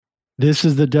This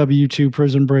is the W2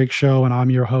 Prison Break Show, and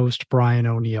I'm your host, Brian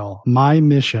O'Neill. My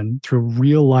mission through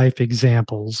real-life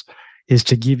examples is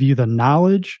to give you the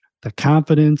knowledge, the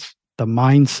confidence, the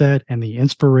mindset, and the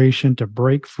inspiration to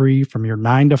break free from your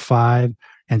 9-to-5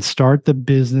 and start the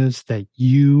business that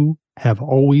you have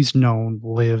always known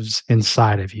lives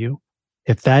inside of you.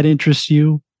 If that interests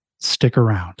you, stick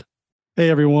around. Hey,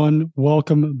 everyone.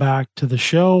 Welcome back to the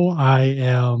show. I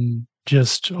am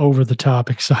just over the top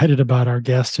excited about our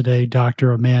guest today,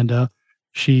 Dr. Amanda.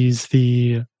 She's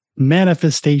the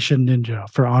manifestation ninja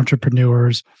for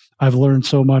entrepreneurs. I've learned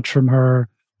so much from her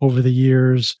over the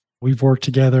years. We've worked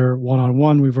together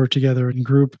one-on-one. We've worked together in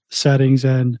group settings,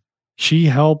 and she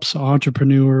helps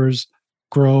entrepreneurs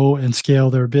grow and scale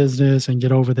their business and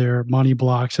get over their money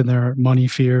blocks and their money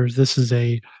fears. This is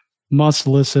a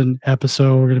must-listen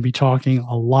episode. We're going to be talking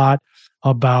a lot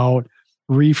about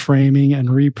reframing and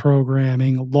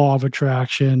reprogramming, law of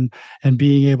attraction, and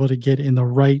being able to get in the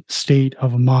right state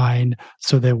of mind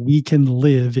so that we can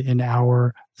live in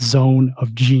our zone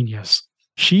of genius.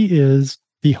 She is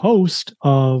the host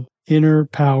of Inner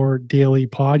Power Daily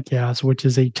Podcast, which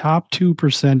is a top 2%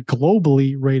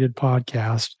 globally rated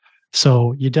podcast.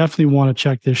 So you definitely want to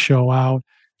check this show out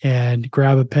and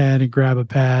grab a pen and grab a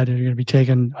pad, and you're going to be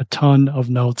taking a ton of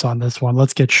notes on this one.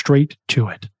 Let's get straight to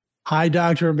it. Hi,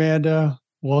 Dr. Amanda.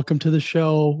 Welcome to the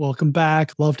show. Welcome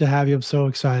back. Love to have you. I'm so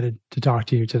excited to talk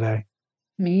to you today.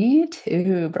 Me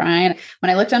too, Brian. When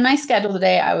I looked on my schedule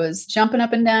today, I was jumping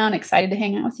up and down, excited to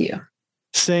hang out with you.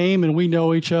 Same. And we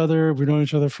know each other. We've known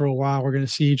each other for a while. We're going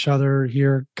to see each other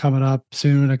here coming up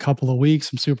soon in a couple of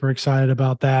weeks. I'm super excited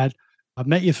about that. I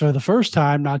met you for the first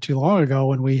time not too long ago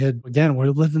when we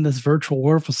lived in this virtual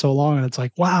world for so long. And it's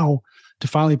like, wow, to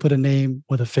finally put a name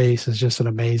with a face is just an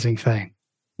amazing thing.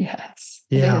 Yes,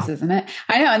 yeah. It is, isn't it?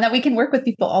 I know. And that we can work with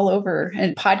people all over.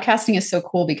 And podcasting is so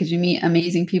cool because you meet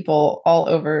amazing people all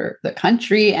over the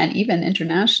country and even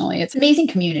internationally. It's an amazing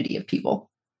community of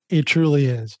people. It truly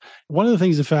is. One of the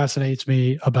things that fascinates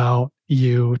me about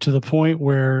you, to the point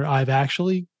where I've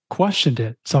actually questioned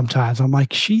it sometimes. I'm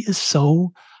like, she is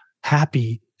so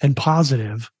happy and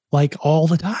positive, like all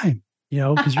the time,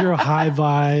 because you're a high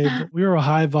vibe. We're a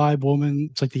high vibe woman.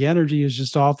 It's like the energy is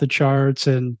just off the charts,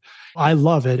 and I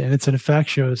love it. And it's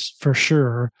infectious for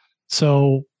sure.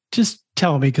 So just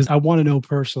tell me, because I want to know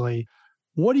personally,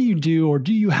 what do you do? Or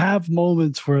do you have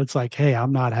moments where it's like, hey,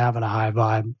 I'm not having a high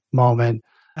vibe moment?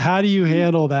 How do you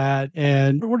handle that?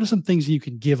 And what are some things you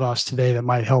can give us today that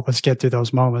might help us get through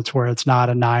those moments where it's not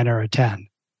a 9 or a 10?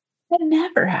 That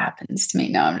never happens to me.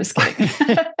 No, I'm just kidding.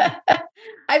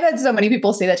 I've had so many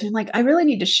people say that to me. I'm like, I really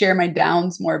need to share my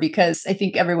downs more because I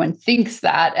think everyone thinks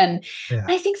that. And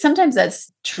I think sometimes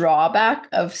that's drawback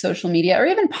of social media or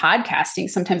even podcasting.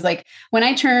 Sometimes, like when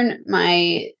I turn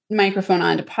my microphone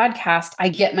on to podcast, I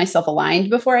get myself aligned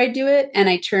before I do it. And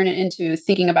I turn it into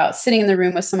thinking about sitting in the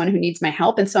room with someone who needs my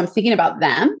help. And so I'm thinking about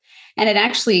them. And it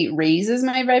actually raises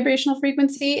my vibrational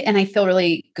frequency. And I feel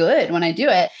really good when I do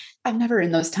it. I'm never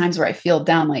in those times where I feel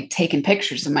down, like taking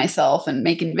pictures of myself and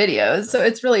making videos. So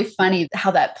it's really funny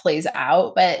how that plays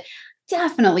out. But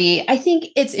definitely, I think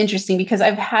it's interesting because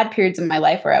I've had periods in my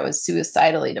life where I was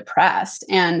suicidally depressed.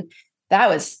 And that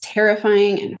was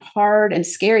terrifying and hard and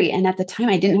scary. And at the time,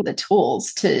 I didn't have the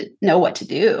tools to know what to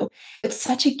do. It's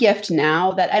such a gift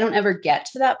now that I don't ever get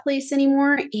to that place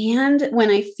anymore. And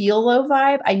when I feel low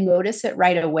vibe, I notice it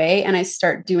right away. And I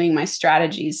start doing my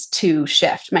strategies to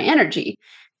shift my energy.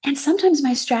 And sometimes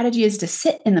my strategy is to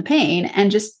sit in the pain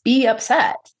and just be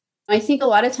upset. I think a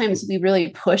lot of times we really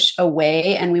push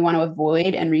away and we want to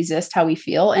avoid and resist how we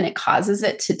feel, and it causes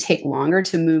it to take longer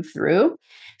to move through.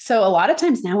 So a lot of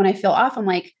times now when I feel off, I'm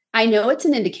like, I know it's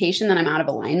an indication that I'm out of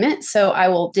alignment. So I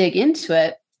will dig into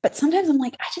it. But sometimes I'm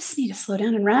like, I just need to slow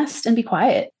down and rest and be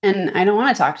quiet. And I don't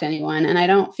want to talk to anyone. And I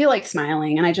don't feel like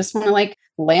smiling. And I just want to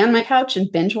lay on my couch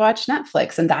and binge watch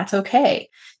Netflix. And that's okay.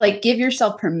 Give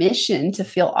yourself permission to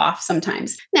feel off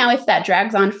sometimes. Now, if that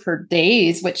drags on for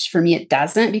days, which for me, it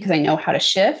doesn't because I know how to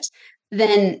shift,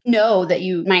 then know that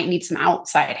you might need some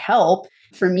outside help.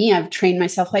 For me, I've trained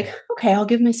myself okay, I'll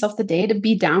give myself the day to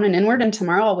be down and inward. And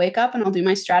tomorrow I'll wake up and I'll do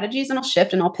my strategies and I'll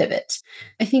shift and I'll pivot.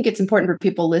 I think it's important for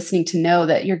people listening to know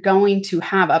that you're going to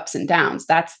have ups and downs.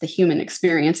 That's the human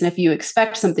experience. And if you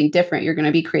expect something different, you're going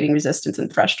to be creating resistance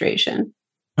and frustration.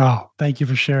 Oh, thank you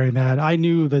for sharing that. I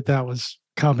knew that was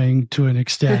coming to an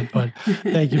extent, but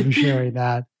thank you for sharing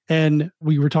that. And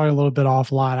we were talking a little bit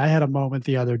offline. I had a moment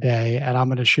the other day, and I'm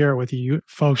going to share it with you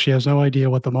folks. She has no idea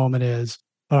what the moment is.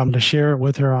 but I'm going to share it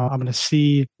with her. I'm going to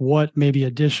see what maybe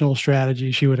additional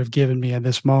strategy she would have given me in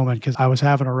this moment because I was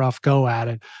having a rough go at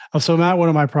it. So I'm at one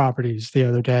of my properties the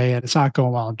other day and it's not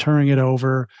going well. I'm turning it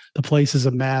over. The place is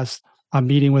a mess. I'm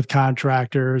meeting with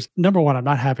contractors. Number one, I'm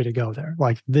not happy to go there.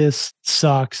 Like, this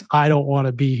sucks. I don't want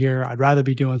to be here. I'd rather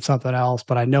be doing something else,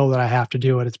 but I know that I have to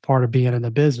do it. It's part of being in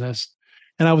the business.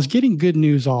 And I was getting good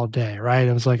news all day, right?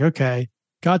 I was like, okay,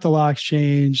 got the locks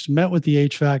changed, met with the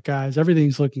HVAC guys.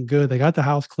 Everything's looking good. They got the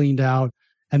house cleaned out.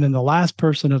 And then the last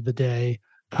person of the day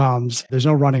comes. There's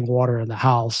no running water in the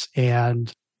house.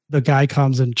 And the guy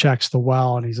comes and checks the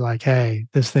well and he's like, hey,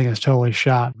 this thing is totally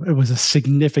shot. It was a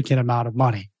significant amount of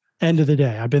money. End of the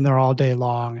day, I've been there all day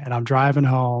long and I'm driving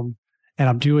home and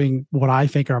I'm doing what I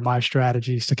think are my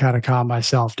strategies to kind of calm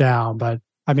myself down. But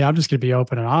I mean, I'm just going to be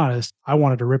open and honest. I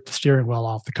wanted to rip the steering wheel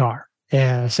off the car.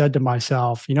 And I said to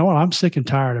myself, you know what? I'm sick and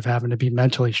tired of having to be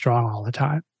mentally strong all the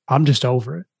time. I'm just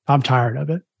over it. I'm tired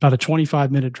of it. About a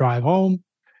 25-minute drive home.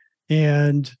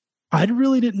 And I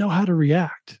really didn't know how to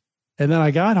react. And then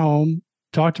I got home,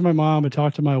 talked to my mom and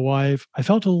talked to my wife. I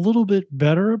felt a little bit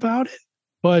better about it.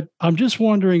 But I'm just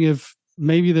wondering if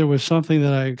maybe there was something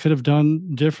that I could have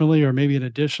done differently or maybe an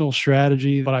additional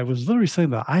strategy. But I was literally saying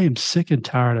that I am sick and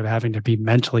tired of having to be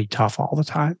mentally tough all the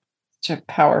time. Such a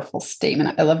powerful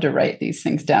statement. I love to write these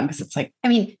things down because it's like, I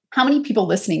mean, how many people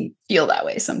listening feel that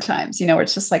way sometimes, where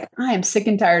it's just like, I am sick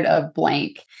and tired of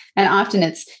blank. And often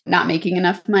it's not making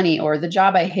enough money or the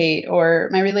job I hate or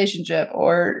my relationship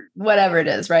or whatever it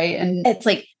is, right? And it's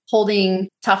like holding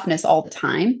toughness all the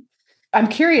time. I'm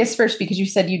curious first, because you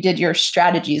said you did your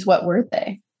strategies. What were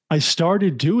they? I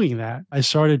started doing that. I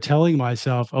started telling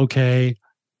myself, okay,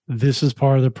 this is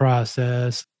part of the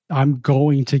process. I'm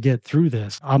going to get through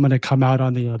this. I'm going to come out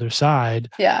on the other side.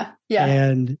 Yeah. Yeah.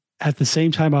 And at the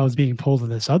same time, I was being pulled in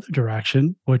this other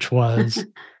direction, which was,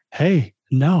 hey,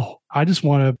 no, I just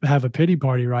want to have a pity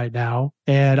party right now.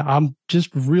 And I'm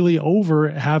just really over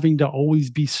having to always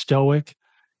be stoic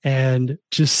and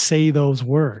just say those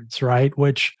words, right?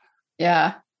 Which,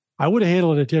 yeah, I would have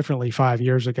handled it differently 5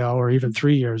 years ago or even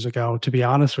 3 years ago, to be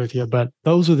honest with you. But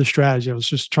those are the strategies. I was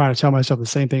just trying to tell myself the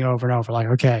same thing over and over, like,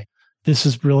 okay, this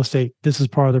is real estate. This is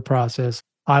part of the process.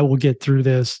 I will get through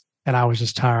this. And I was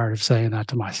just tired of saying that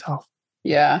to myself.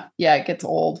 Yeah. Yeah. It gets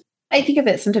old. I think of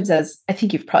it sometimes as, I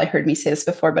think you've probably heard me say this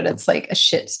before, but it's like a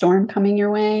shit storm coming your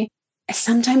way.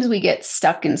 Sometimes we get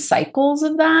stuck in cycles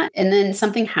of that. And then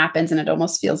something happens and it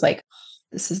almost feels like,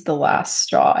 this is the last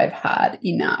straw. I've had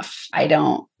enough. I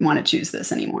don't want to choose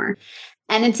this anymore.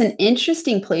 And it's an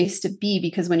interesting place to be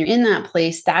because when you're in that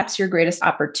place, that's your greatest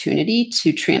opportunity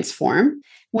to transform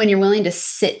when you're willing to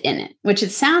sit in it, which it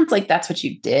sounds like that's what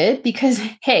you did because,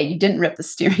 hey, you didn't rip the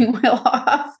steering wheel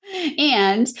off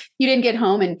and you didn't get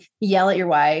home and yell at your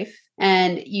wife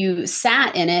and you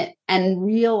sat in it and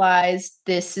realized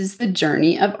this is the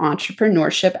journey of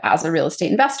entrepreneurship as a real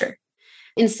estate investor.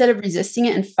 Instead of resisting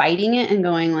it and fighting it and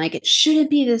going like, it shouldn't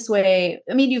be this way.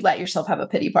 I mean, you let yourself have a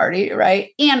pity party, right?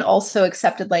 And also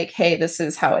accepted like, hey, this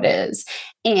is how it is.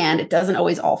 And it doesn't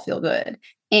always all feel good.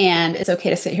 And it's okay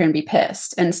to sit here and be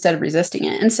pissed instead of resisting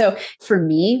it. And so for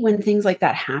me, when things like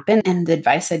that happen, and the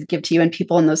advice I'd give to you and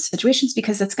people in those situations,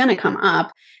 because it's going to come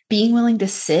up, being willing to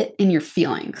sit in your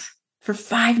feelings for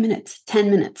 5 minutes,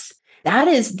 10 minutes, that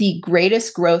is the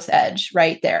greatest growth edge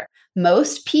right there.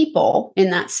 Most people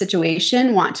in that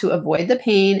situation want to avoid the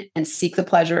pain and seek the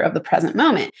pleasure of the present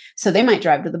moment. So they might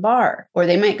drive to the bar, or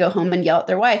they might go home and yell at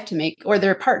their wife or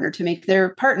their partner to make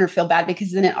their partner feel bad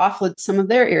because then it offloads some of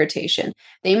their irritation.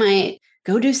 They might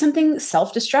go do something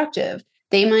self-destructive.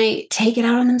 They might take it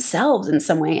out on themselves in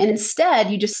some way. And instead,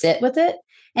 you just sit with it.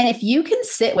 And if you can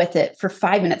sit with it for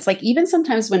 5 minutes, like even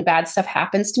sometimes when bad stuff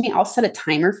happens to me, I'll set a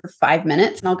timer for 5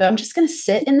 minutes and I'll go, I'm just going to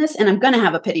sit in this and I'm going to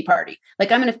have a pity party.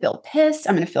 Like I'm going to feel pissed.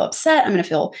 I'm going to feel upset. I'm going to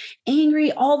feel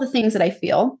angry, all the things that I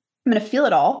feel. I'm going to feel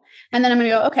it all. And then I'm going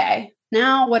to go, okay,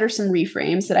 now what are some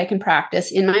reframes that I can practice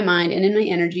in my mind and in my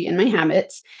energy and my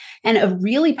habits? And a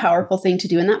really powerful thing to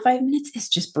do in that 5 minutes is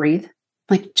just breathe,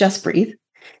 like just breathe.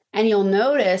 And you'll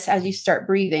notice as you start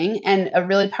breathing, and a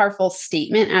really powerful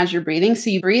statement as you're breathing. So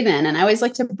you breathe in, and I always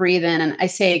like to breathe in and I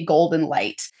say golden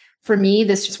light. For me,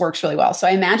 this just works really well. So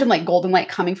I imagine like golden light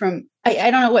coming from,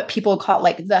 I don't know what people call it,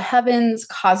 like the heavens,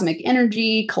 cosmic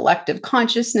energy, collective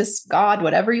consciousness, God,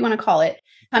 whatever you want to call it,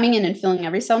 coming in and filling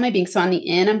every cell of my being. So on the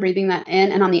in, I'm breathing that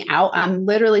in. And on the out, I'm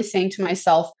literally saying to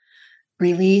myself,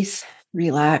 release,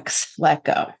 relax, let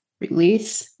go.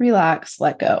 Release, relax,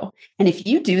 let go. And if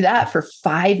you do that for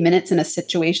 5 minutes in a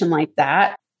situation like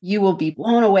that, you will be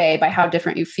blown away by how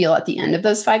different you feel at the end of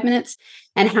those 5 minutes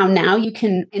and how now you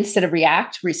can, instead of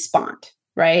react, respond.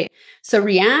 right? So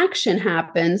reaction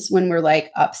happens when we're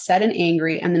like upset and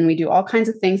angry, and then we do all kinds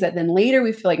of things that then later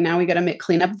we feel like now we got to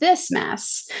clean up this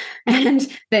mess. And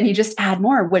then you just add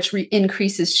more, which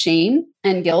increases shame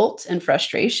and guilt and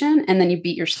frustration. And then you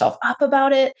beat yourself up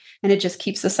about it, and it just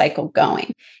keeps the cycle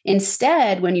going.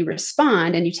 Instead, when you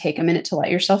respond and you take a minute to let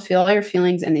yourself feel all your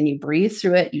feelings, and then you breathe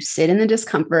through it, you sit in the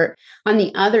discomfort. On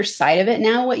the other side of it,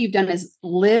 now what you've done is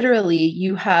literally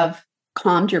you have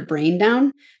calmed your brain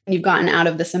down, and you've gotten out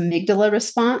of this amygdala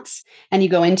response, and you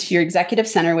go into your executive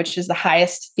center, which is the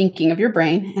highest thinking of your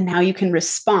brain. And now you can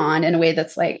respond in a way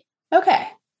that's like, okay,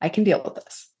 I can deal with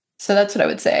this. So that's what I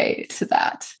would say to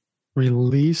that.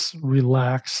 Release,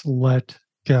 relax, let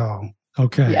go.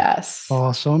 Okay. Yes.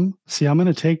 Awesome. See, I'm going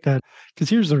to take that, because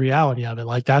here's the reality of it.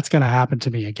 Like, that's going to happen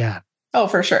to me again. Oh,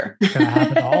 for sure. It's going to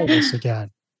happen to all of us again.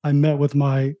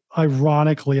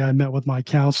 Ironically, I met with my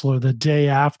counselor the day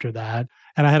after that,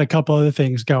 and I had a couple other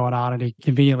things going on, and he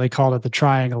conveniently called it the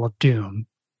triangle of doom,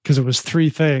 because it was 3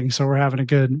 things. So we're having a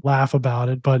good laugh about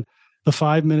it. But the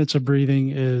 5 minutes of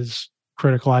breathing is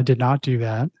critical. I did not do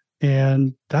that.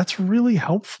 And that's really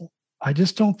helpful. I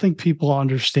just don't think people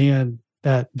understand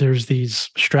that there's these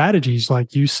strategies,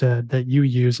 like you said, that you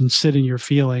use and sit in your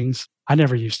feelings. I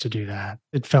never used to do that.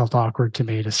 It felt awkward to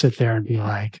me to sit there and be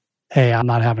like, hey, I'm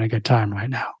not having a good time right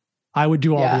now. I would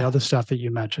do all the other stuff that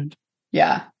you mentioned.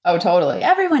 Yeah. Oh, totally.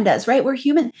 Everyone does, right? We're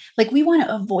human. Like, we want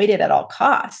to avoid it at all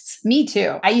costs. Me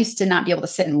too. I used to not be able to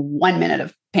sit in 1 minute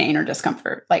of pain or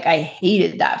discomfort. Like, I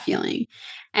hated that feeling.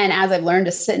 And as I've learned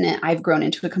to sit in it, I've grown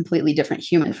into a completely different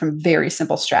human from very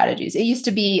simple strategies. It used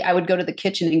to be, I would go to the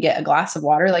kitchen and get a glass of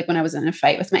water. Like when I was in a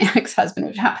fight with my ex-husband,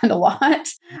 which happened a lot,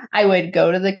 I would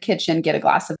go to the kitchen, get a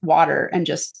glass of water, and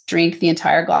just drink the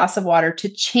entire glass of water to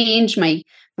change my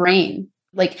brain.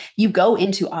 Like, you go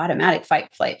into automatic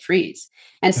fight, flight, freeze.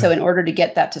 And so in order to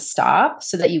get that to stop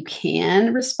so that you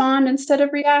can respond instead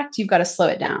of react, you've got to slow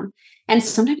it down. And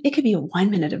sometimes it could be 1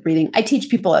 minute of breathing. I teach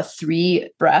people a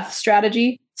 3-breath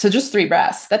strategy. So just 3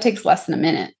 breaths, that takes less than a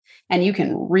minute, and you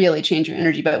can really change your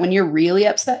energy. But when you're really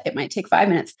upset, it might take 5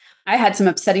 minutes. I had some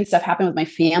upsetting stuff happen with my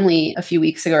family a few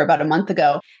weeks ago, or about a month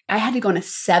ago. I had to go on a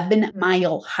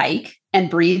 7-mile hike and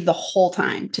breathe the whole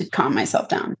time to calm myself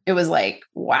down. It was like,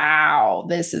 wow,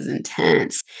 this is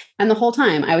intense. And the whole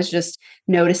time I was just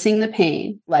noticing the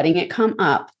pain, letting it come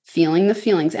up, feeling the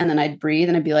feelings. And then I'd breathe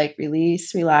and I'd be like,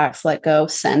 release, relax, let go,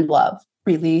 send love,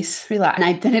 release, relax.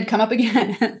 And then it'd come up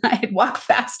again and I'd walk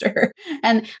faster.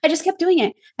 And I just kept doing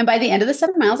it. And by the end of the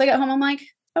 7 miles, I got home, I'm like,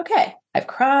 okay, I've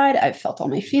cried, I've felt all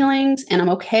my feelings, and I'm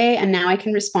okay. And now I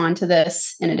can respond to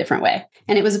this in a different way.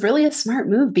 And it was really a smart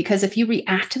move, because if you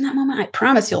react in that moment, I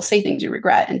promise you'll say things you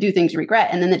regret and do things you regret.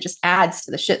 And then it just adds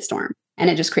to the shitstorm, and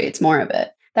it just creates more of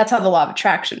it. That's how the law of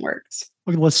attraction works.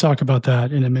 Okay, let's talk about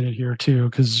that in a minute here too,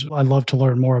 because I'd love to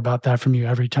learn more about that from you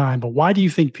every time. But why do you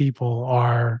think people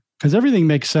are, because everything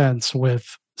makes sense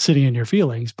with sitting in your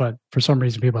feelings, but for some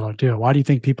reason people don't do it. Why do you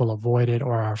think people avoid it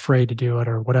or are afraid to do it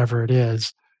or whatever it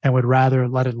is, and would rather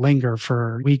let it linger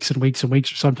for weeks and weeks and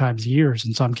weeks, or sometimes years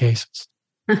in some cases?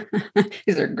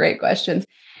 These are great questions.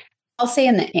 I'll say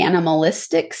in the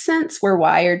animalistic sense, we're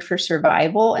wired for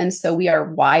survival. And so we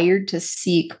are wired to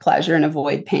seek pleasure and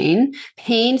avoid pain.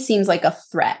 Pain seems like a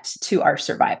threat to our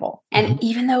survival. And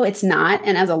even though it's not,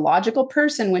 and as a logical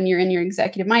person, when you're in your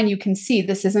executive mind, you can see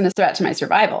this isn't a threat to my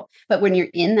survival. But when you're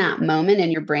in that moment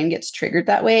and your brain gets triggered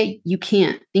that way, you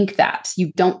can't think that.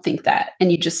 You don't think that.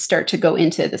 And you just start to go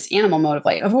into this animal mode of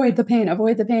like, avoid the pain,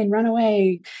 run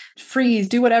away, freeze,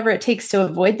 do whatever it takes to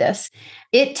avoid this.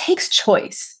 It takes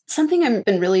choice. Something I've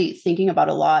been really thinking about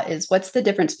a lot is, what's the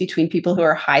difference between people who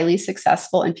are highly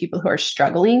successful and people who are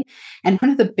struggling? And one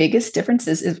of the biggest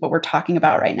differences is what we're talking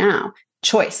about right now.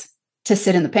 Choice to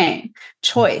sit in the pain,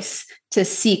 choice to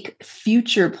seek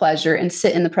future pleasure and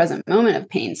sit in the present moment of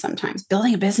pain. Sometimes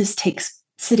building a business takes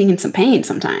sitting in some pain.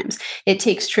 Sometimes it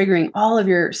takes triggering all of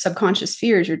your subconscious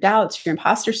fears, your doubts, your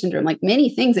imposter syndrome, like many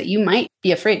things that you might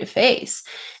be afraid to face.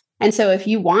 And so if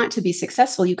you want to be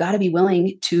successful, you got to be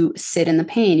willing to sit in the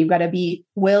pain. You've got to be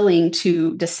willing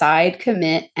to decide,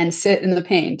 commit, and sit in the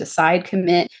pain, decide,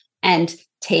 commit, and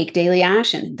take daily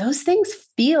action. Those things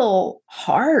feel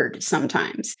hard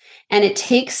sometimes. And it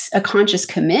takes a conscious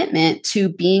commitment to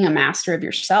being a master of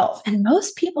yourself. And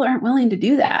most people aren't willing to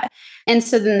do that. And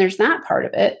so then there's that part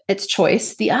of it. It's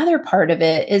choice. The other part of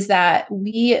it is that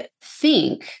we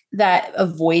think that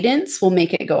avoidance will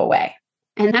make it go away.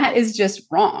 And that is just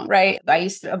wrong, right? I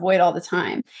used to avoid all the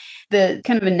time. The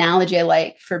kind of analogy I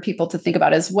like for people to think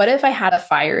about is, what if I had a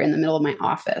fire in the middle of my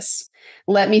office?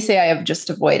 Let me say I have just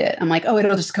avoided it. I'm like, oh,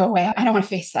 it'll just go away. I don't want to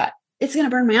face that. It's going to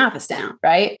burn my office down,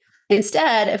 right?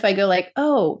 Instead, if I go like,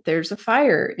 oh, there's a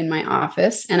fire in my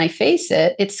office and I face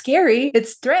it, it's scary,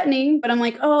 it's threatening, but I'm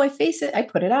like, oh, I face it, I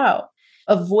put it out.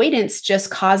 Avoidance just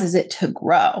causes it to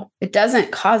grow. It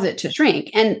doesn't cause it to shrink.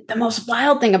 And the most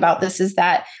wild thing about this is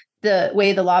that the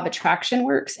way the law of attraction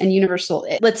works and universal,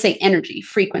 let's say energy,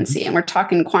 frequency, and we're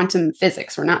talking quantum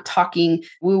physics. We're not talking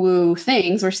woo-woo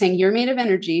things. We're saying you're made of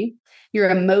energy. Your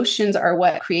emotions are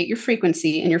what create your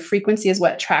frequency, and your frequency is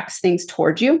what attracts things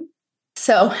towards you.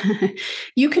 So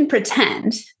you can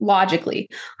pretend logically,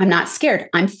 I'm not scared.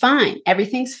 I'm fine.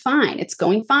 Everything's fine. It's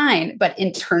going fine. But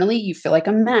internally, you feel like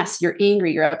a mess. You're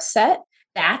angry. You're upset.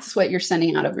 That's what you're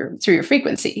sending out through your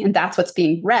frequency. And that's what's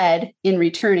being read in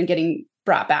return and getting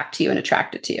brought back to you and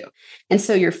attracted to you. And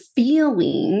so your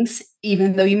feelings,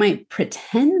 even though you might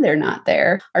pretend they're not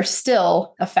there, are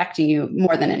still affecting you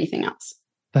more than anything else.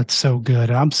 That's so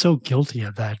good. I'm so guilty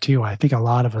of that too. I think a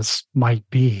lot of us might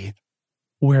be,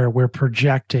 where we're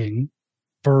projecting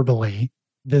verbally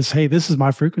this, hey, this is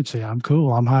my frequency. I'm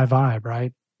cool. I'm high vibe,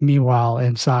 right? Meanwhile,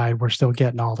 inside, we're still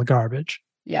getting all the garbage.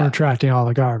 Yeah. We're attracting all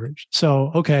the garbage.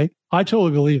 So, okay, I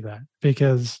totally believe that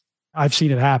because I've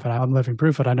seen it happen. I'm living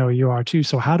proof of it. I know you are too.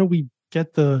 So how do we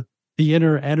get the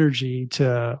inner energy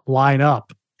to line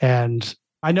up? And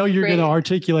I know you're going to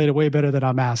articulate it way better than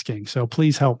I'm asking. So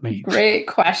please help me. Great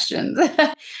questions.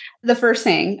 The first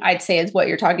thing I'd say is what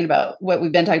you're talking about, what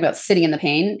we've been talking about, sitting in the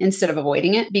pain instead of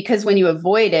avoiding it. Because when you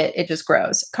avoid it, it just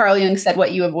grows. Carl Jung said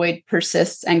what you avoid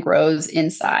persists and grows in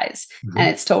size. And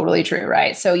it's totally true,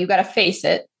 right? So you got to face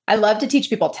it. I love to teach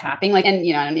people tapping,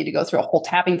 and I don't need to go through a whole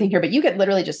tapping thing here, but you could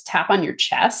literally just tap on your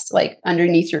chest, like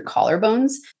underneath your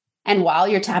collarbones. And while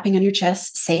you're tapping on your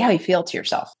chest, say how you feel to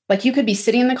yourself. Like you could be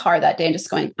sitting in the car that day and just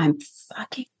going, I'm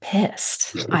fucking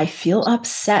pissed. I feel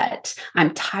upset.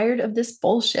 I'm tired of this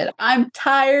bullshit. I'm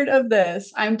tired of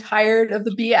this. I'm tired of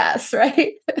the BS,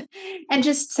 right? And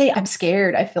just say, I'm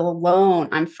scared. I feel alone.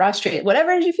 I'm frustrated.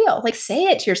 Whatever it is you feel, like say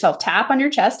it to yourself, tap on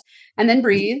your chest and then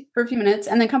breathe for a few minutes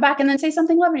and then come back and then say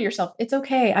something loving to yourself. It's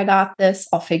okay. I got this.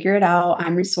 I'll figure it out.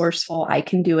 I'm resourceful. I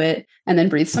can do it. And then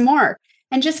breathe some more.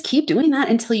 And just keep doing that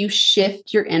until you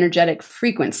shift your energetic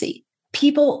frequency.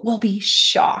 People will be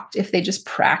shocked if they just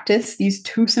practice these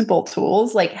two simple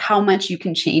tools, like how much you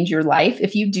can change your life.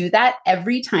 If you do that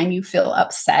every time you feel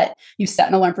upset, you set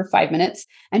an alarm for 5 minutes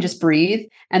and just breathe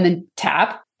and then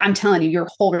tap. I'm telling you, your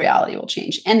whole reality will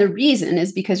change. And the reason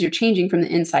is because you're changing from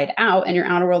the inside out, and your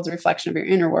outer world's a reflection of your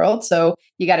inner world. So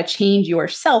you got to change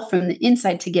yourself from the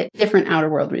inside to get different outer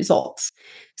world results.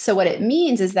 So what it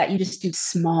means is that you just do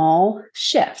small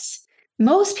shifts.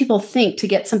 Most people think to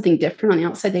get something different on the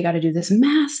outside, they got to do this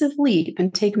massive leap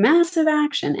and take massive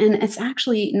action. And it's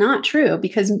actually not true,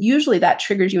 because usually that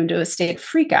triggers you into a state of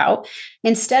freak out.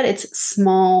 Instead, it's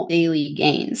small daily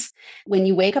gains. When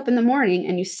you wake up in the morning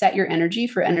and you set your energy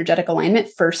for energetic alignment,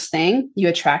 first thing, you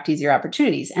attract easier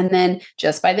opportunities. And then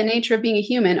just by the nature of being a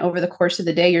human, over the course of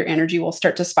the day, your energy will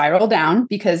start to spiral down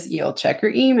because you'll check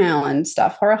your email and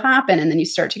stuff will happen. And then you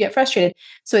start to get frustrated.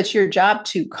 So it's your job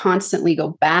to constantly go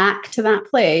back to that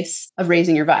place of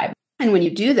raising your vibe. And when you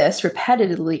do this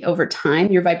repetitively over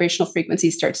time, your vibrational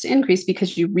frequency starts to increase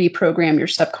because you reprogram your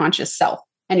subconscious self.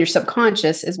 And your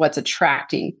subconscious is what's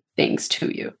attracting things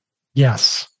to you.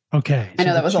 Yes. Okay. I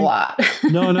know that was a lot.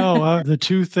 No. The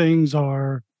two things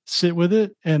are sit with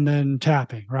it and then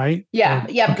tapping, right? Yeah.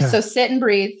 Okay. So sit and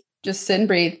breathe. Just sit and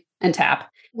breathe and tap.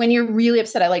 When you're really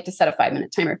upset, I like to set a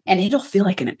 5-minute timer, and it'll feel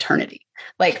like an eternity.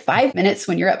 Like 5 minutes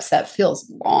when you're upset feels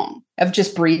long of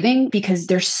just breathing, because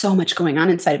there's so much going on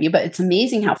inside of you. But it's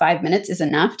amazing how 5 minutes is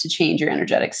enough to change your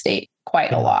energetic state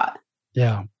quite a lot.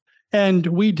 Yeah. And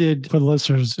we did, for the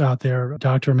listeners out there,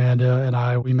 Dr. Amanda and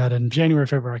I, we met in January,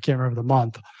 February, I can't remember the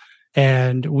month.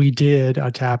 And we did a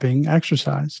tapping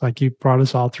exercise. Like you brought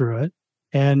us all through it.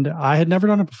 And I had never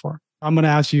done it before. I'm going to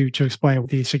ask you to explain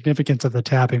the significance of the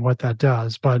tapping, what that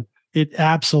does. But it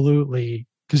absolutely,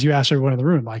 because you asked everyone in the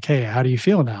room, like, hey, how do you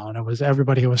feel now? And it was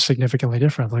everybody who was significantly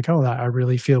different. Like, oh, I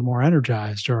really feel more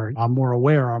energized, or I'm more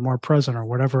aware, or I'm more present, or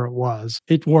whatever it was.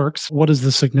 It works. What is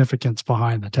the significance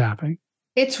behind the tapping?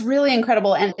 It's really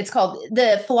incredible. And it's called,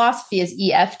 the philosophy is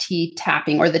EFT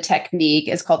tapping, or the technique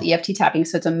is called EFT tapping.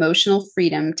 So it's emotional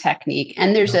freedom technique.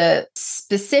 And there's a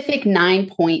specific 9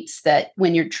 points that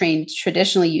when you're trained,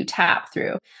 traditionally you tap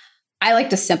through. I like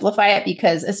to simplify it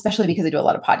especially because I do a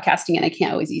lot of podcasting and I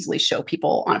can't always easily show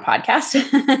people on a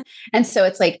podcast. And so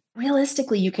it's like,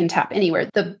 realistically, you can tap anywhere.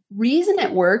 The reason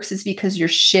it works is because you're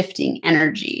shifting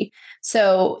energy.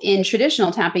 So in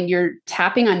traditional tapping, you're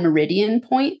tapping on meridian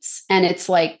points and it's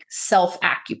like self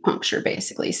acupuncture,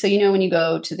 basically. So, when you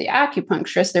go to the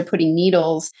acupuncturist, they're putting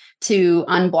needles to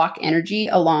unblock energy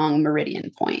along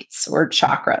meridian points or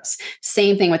chakras.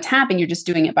 Same thing with tapping. You're just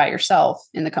doing it by yourself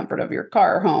in the comfort of your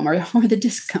car or home or the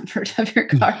discomfort of your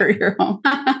car or your home.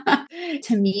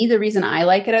 To me, the reason I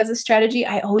like it as a strategy,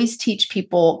 I always teach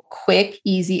people quick,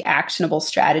 easy, actionable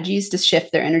strategies to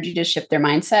shift their energy, to shift their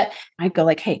mindset. I go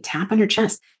like, hey, tap on your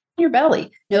chest, your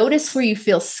belly. Notice where you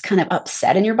feel kind of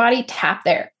upset in your body, tap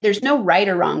there. There's no right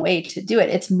or wrong way to do it.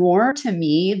 It's more, to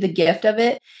me, the gift of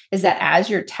it is that as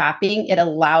you're tapping, it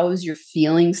allows your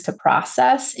feelings to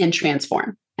process and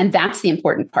transform. And that's the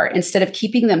important part. Instead of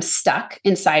keeping them stuck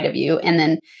inside of you and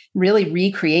then really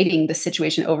recreating the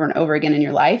situation over and over again in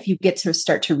your life, you get to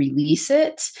start to release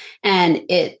it, and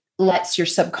it lets your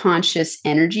subconscious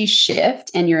energy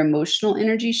shift and your emotional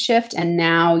energy shift. And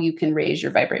now you can raise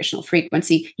your vibrational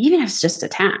frequency, even if it's just a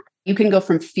tap. You can go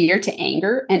from fear to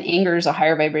anger, and anger is a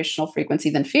higher vibrational frequency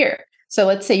than fear. So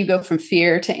let's say you go from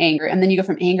fear to anger, and then you go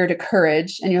from anger to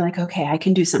courage, and you're like, okay, I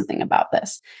can do something about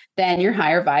this. Then you're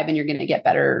higher vibe and you're going to get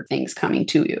better things coming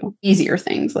to you, easier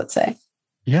things, let's say.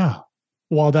 Yeah.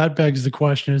 Well, that begs the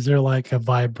question, is there like a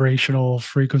vibrational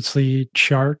frequency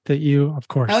chart that of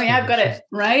course. Oh yeah, I've got it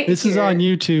right. This is on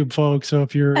YouTube, folks. So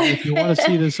if you want to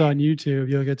see this on YouTube,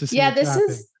 you'll get to see it.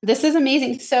 This is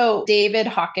amazing. So David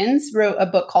Hawkins wrote a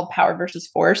book called Power versus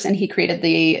Force, and he created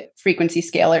the frequency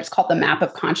scaler. It's called the Map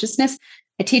of Consciousness.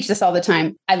 I teach this all the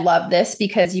time. I love this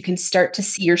because you can start to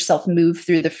see yourself move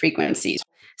through the frequencies.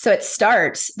 So it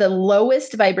starts, the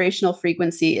lowest vibrational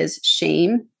frequency is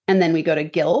shame. And then we go to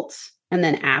guilt, and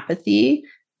then apathy,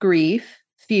 grief,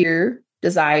 fear,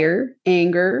 desire,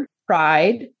 anger,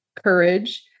 pride,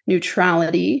 courage,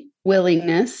 neutrality,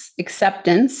 willingness,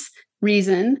 acceptance,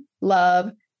 reason,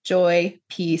 love, joy,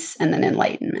 peace, and then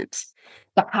enlightenment.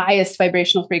 The highest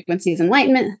vibrational frequency is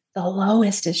enlightenment. The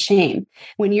lowest is shame.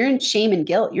 When you're in shame and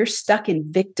guilt, you're stuck in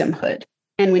victimhood.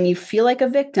 And when you feel like a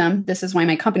victim, this is why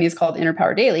my company is called Inner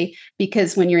Power Daily,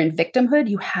 because when you're in victimhood,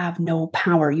 you have no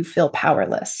power. You feel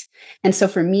powerless. And so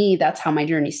for me, that's how my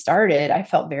journey started. I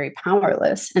felt very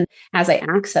powerless. And as I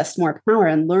accessed more power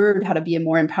and learned how to be a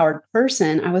more empowered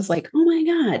person, I was like, oh my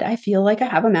God, I feel like I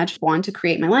have a magic wand to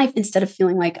create my life instead of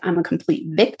feeling like I'm a complete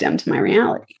victim to my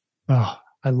reality. Oh,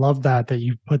 I love that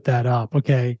you put that up.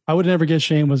 Okay. I would never guess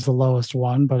shame was the lowest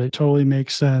one, but it totally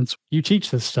makes sense. You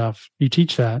teach this stuff. You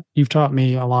teach that. You've taught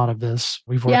me a lot of this.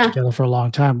 We've worked together for a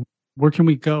long time. Where can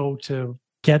we go to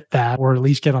get that, or at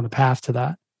least get on the path to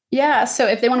that? Yeah. So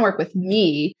if they want to work with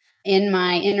me in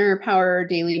my Inner Power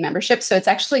Daily membership, so it's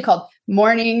actually called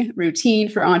Morning Routine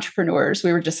for Entrepreneurs.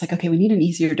 We were just like, okay, we need an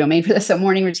easier domain for this. So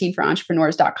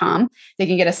morningroutineforentrepreneurs.com. They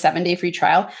can get a 7-day free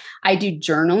trial. I do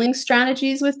journaling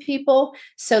strategies with people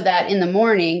so that in the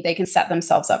morning they can set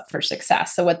themselves up for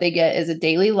success. So what they get is a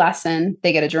daily lesson.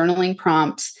 They get a journaling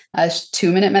prompt, a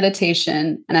 2-minute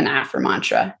meditation, and an affirm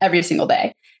mantra every single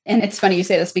day. And it's funny you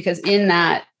say this because in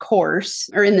that course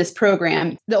or in this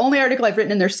program, the only article I've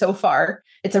written in there so far,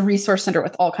 it's a resource center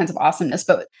with all kinds of awesomeness,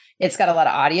 but it's got a lot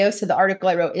of audio. So the article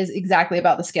I wrote is exactly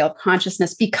about the scale of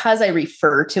consciousness because I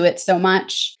refer to it so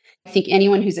much. I think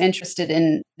anyone who's interested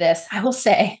in this, I will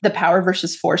say the Power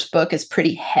versus Force book is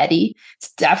pretty heady.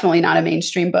 It's definitely not a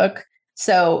mainstream book.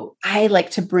 So I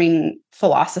like to bring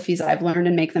philosophies that I've learned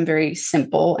and make them very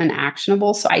simple and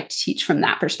actionable. So I teach from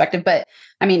that perspective. But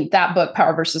I mean, that book,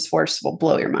 Power versus Force, will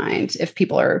blow your mind. If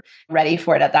people are ready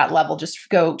for it at that level, just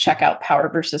go check out Power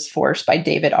versus Force by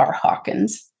David R.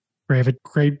 Hawkins.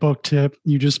 Great book tip.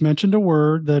 You just mentioned a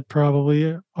word that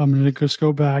probably I'm going to just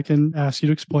go back and ask you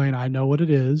to explain. I know what it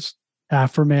is.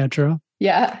 Affirm mantra.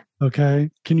 Yeah.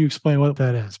 Okay. Can you explain what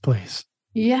that is, please?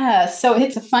 Yeah. So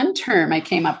it's a fun term I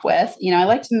came up with. I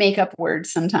like to make up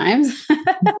words sometimes.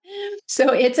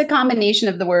 So it's a combination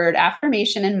of the word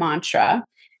affirmation and mantra.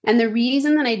 And the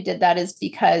reason that I did that is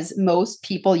because most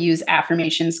people use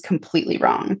affirmations completely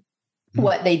wrong. Mm-hmm.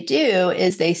 What they do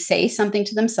is they say something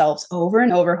to themselves over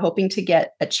and over, hoping to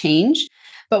get a change.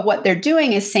 But what they're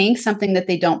doing is saying something that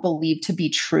they don't believe to be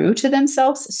true to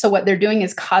themselves. So what they're doing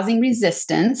is causing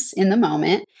resistance in the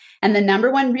moment. And the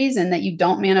number one reason that you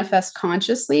don't manifest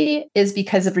consciously is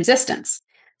because of resistance.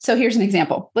 So here's an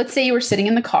example. Let's say you were sitting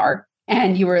in the car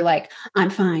and you were like,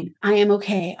 I'm fine. I am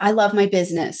okay. I love my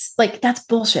business. Like, that's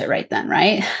bullshit right then,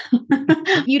 right?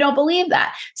 You don't believe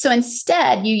that. So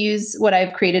instead, you use what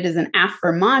I've created as an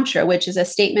affirm mantra, which is a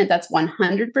statement that's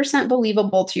 100%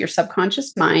 believable to your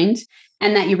subconscious mind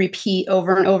and that you repeat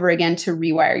over and over again to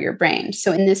rewire your brain.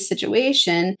 So in this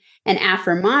situation, an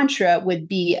affirm mantra would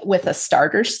be with a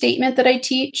starter statement that I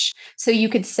teach. So you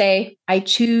could say, I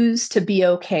choose to be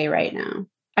okay right now.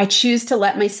 I choose to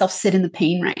let myself sit in the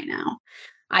pain right now.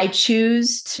 I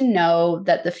choose to know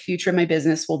that the future of my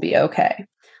business will be okay.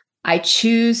 I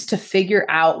choose to figure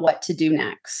out what to do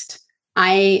next.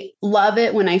 I love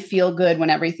it when I feel good when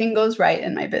everything goes right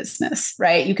in my business,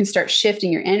 right? You can start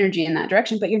shifting your energy in that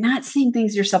direction, but you're not saying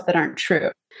things to yourself that aren't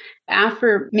true.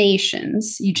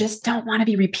 Affirmations, you just don't want to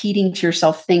be repeating to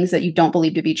yourself things that you don't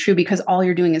believe to be true, because all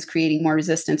you're doing is creating more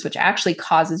resistance, which actually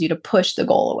causes you to push the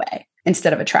goal away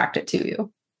instead of attract it to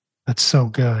you. That's so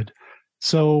good.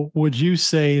 So would you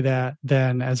say that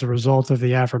then, as a result of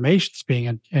the affirmations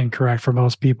being incorrect for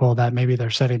most people, that maybe they're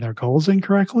setting their goals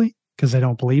incorrectly because they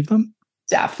don't believe them?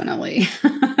 Definitely.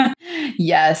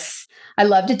 Yes. I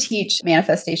love to teach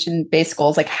manifestation-based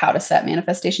goals, like how to set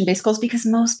manifestation-based goals, because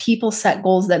most people set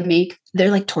goals that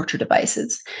they're like torture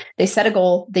devices. They set a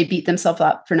goal, they beat themselves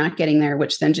up for not getting there,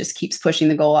 which then just keeps pushing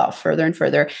the goal out further and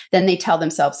further. Then they tell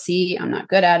themselves, see, I'm not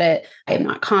good at it. I am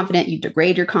not confident. You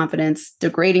degrade your confidence.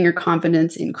 Degrading your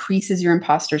confidence increases your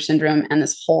imposter syndrome. And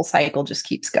this whole cycle just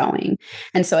keeps going.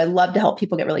 And so I love to help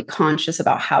people get really conscious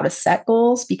about how to set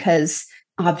goals, because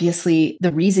obviously,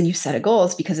 the reason you set a goal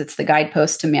is because it's the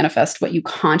guidepost to manifest what you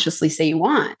consciously say you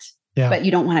want. Yeah. But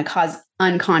you don't want to cause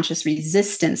unconscious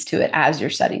resistance to it as you're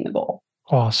setting the goal.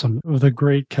 Awesome. The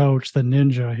great coach, the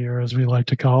ninja here, as we like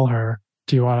to call her.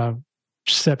 Do you want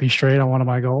to set me straight on one of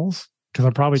my goals? Because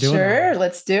I'm probably doing it. Sure,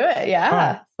 let's do it.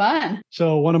 Yeah, fun.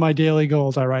 So one of my daily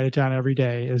goals, I write it down every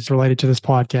day, is related to this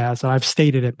podcast. And I've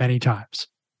stated it many times.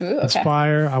 Ooh, okay.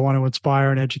 Inspire. I want to inspire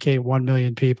and educate 1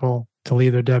 million people to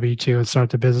leave their W-2 and start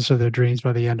the business of their dreams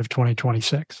by the end of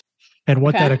 2026. And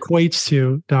what that equates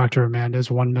to, Dr. Amanda,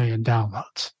 is 1 million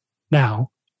downloads. Now,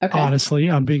 honestly,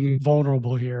 I'm being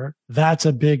vulnerable here. That's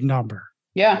a big number.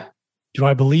 Yeah. Do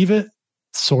I believe it?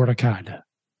 Sort of, kind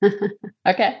of.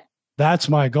 Okay. That's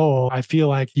my goal. I feel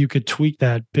like you could tweak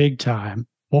that big time.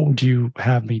 What would you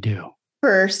have me do?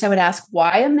 First, I would ask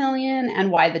why 1 million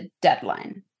and why the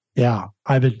deadline? Yeah.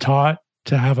 I've been taught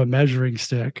to have a measuring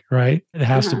stick, right? It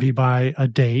has to be by a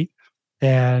date.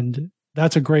 And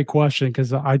that's a great question,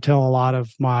 because I tell a lot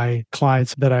of my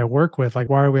clients that I work with,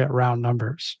 like, why are we at round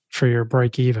numbers for your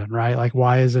break even, right? Like,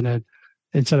 why isn't it,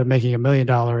 instead of making $1 million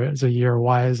a year,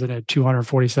 why isn't it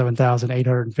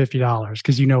 $247,850?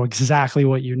 Because you know exactly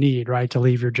what you need, right, to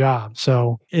leave your job.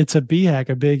 So it's a BHAC,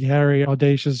 a big, hairy,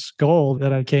 audacious goal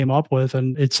that I came up with,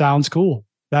 and it sounds cool.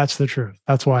 That's the truth.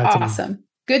 That's why it's awesome.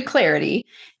 Good clarity.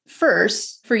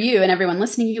 First, for you and everyone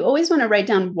listening, you always want to write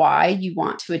down why you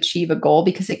want to achieve a goal,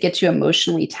 because it gets you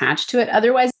emotionally attached to it.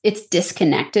 Otherwise, it's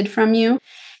disconnected from you.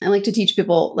 I like to teach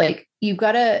people, like, you've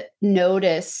got to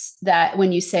notice that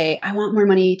when you say, I want more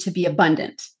money to be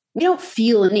abundant, we don't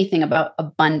feel anything about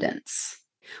abundance.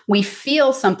 We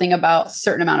feel something about a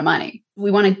certain amount of money.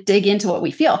 We want to dig into what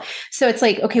we feel. So it's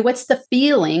like, okay, what's the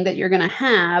feeling that you're going to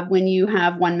have when you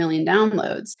have 1 million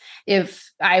downloads? If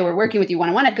I were working with you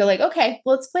one-on-one, I'd go like, okay,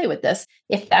 well, let's play with this.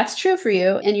 If that's true for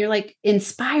you and you're like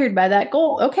inspired by that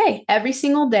goal, okay, every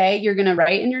single day you're going to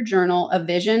write in your journal a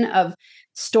vision of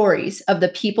stories of the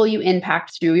people you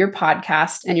impact through your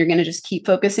podcast, and you're going to just keep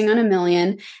focusing on 1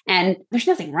 million. And there's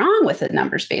nothing wrong with a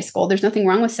numbers-based goal. There's nothing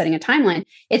wrong with setting a timeline.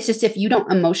 It's just, if you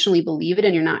don't emotionally believe it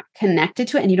and you're not connected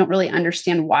to it and you don't really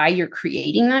understand why you're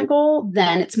creating that goal,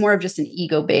 then it's more of just an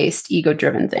ego-based,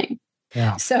 ego-driven thing.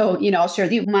 Yeah. So, I'll share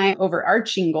with you, my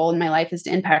overarching goal in my life is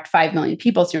to impact 5 million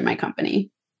people through my company.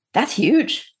 That's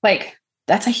huge. Like,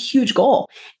 that's a huge goal.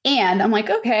 And I'm like,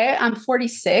 okay, I'm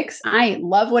 46. I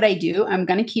love what I do. I'm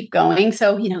going to keep going.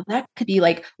 So, that could be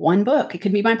like one book. It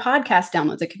could be my podcast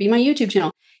downloads. It could be my YouTube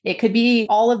channel. It could be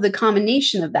all of the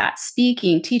combination of that,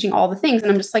 speaking, teaching, all the things.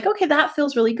 And I'm just like, okay, that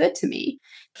feels really good to me.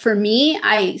 For me,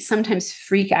 I sometimes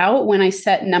freak out when I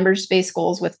set numbers-based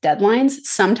goals with deadlines.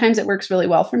 Sometimes it works really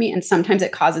well for me. And sometimes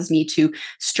it causes me to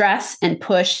stress and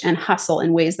push and hustle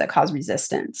in ways that cause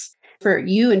resistance. for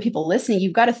you and people listening,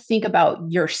 you've got to think about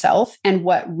yourself and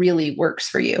what really works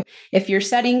for you. If you're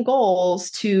setting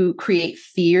goals to create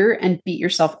fear and beat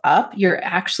yourself up, you're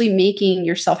actually making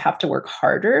yourself have to work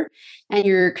harder. And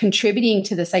you're contributing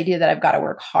to this idea that I've got to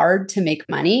work hard to make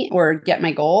money or get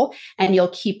my goal. And you'll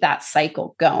keep that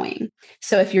cycle going.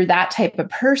 So if you're that type of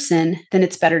person, then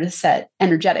it's better to set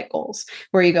energetic goals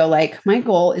where you go like, my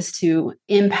goal is to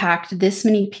impact this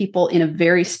many people in a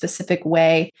very specific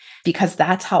way, because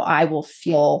that's how I will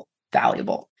feel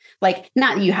valuable. Like,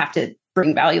 not that you have to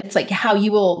bring value. It's like how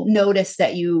you will notice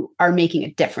that you are making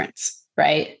a difference,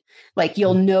 right? Like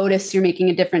you'll notice you're making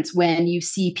a difference when you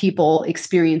see people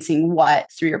experiencing what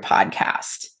through your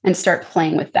podcast and start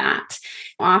playing with that.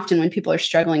 Often when people are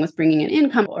struggling with bringing in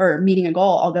income or meeting a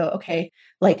goal, I'll go, okay,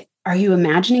 like, are you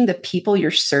imagining the people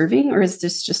you're serving, or is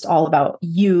this just all about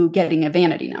you getting a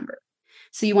vanity number?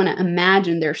 So you want to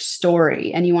imagine their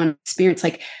story and you want to experience,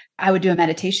 like I would do a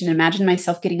meditation and imagine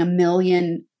myself getting 1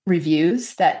 million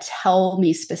reviews that tell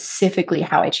me specifically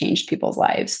how I changed people's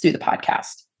lives through the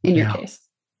podcast in your case.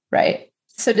 Right.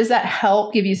 So does that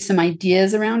help give you some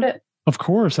ideas around it? Of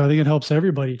course. I think it helps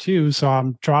everybody too. So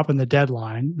I'm dropping the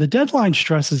deadline. The deadline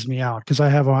stresses me out because I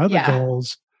have other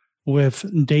goals with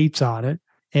dates on it.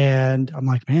 And I'm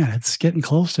like, man, it's getting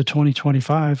close to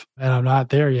 2025 and I'm not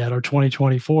there yet, or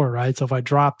 2024. Right. So if I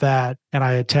drop that and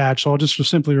I attach, so I'll just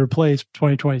simply replace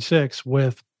 2026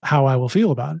 with how I will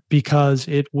feel about it, because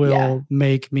it will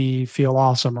make me feel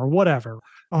awesome or whatever.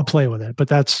 I'll play with it, but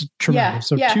that's tremendous.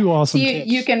 So two awesome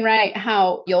tips. You can write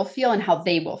how you'll feel and how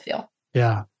they will feel.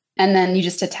 Yeah. And then you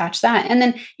just attach that. And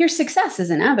then your success is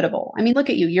inevitable. I mean, look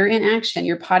at you. You're in action.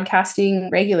 You're podcasting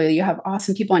regularly. You have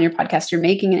awesome people on your podcast. You're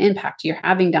making an impact. You're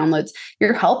having downloads.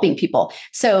 You're helping people.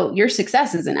 So your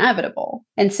success is inevitable.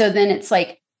 And so then it's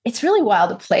like, it's really wild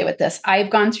to play with this. I've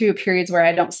gone through periods where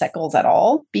I don't set goals at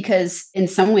all, because in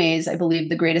some ways, I believe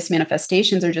the greatest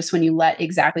manifestations are just when you let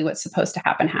exactly what's supposed to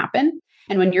happen.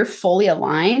 And when you're fully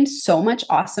aligned, so much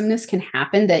awesomeness can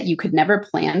happen that you could never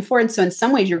plan for. And so in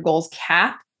some ways, your goals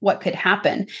cap what could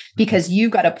happen because you've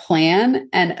got a plan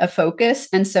and a focus.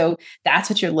 And so that's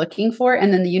what you're looking for.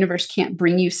 And then the universe can't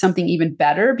bring you something even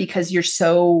better because you're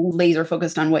so laser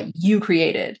focused on what you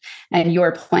created and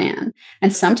your plan.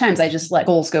 And sometimes I just let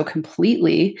goals go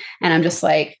completely. And I'm just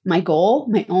like, my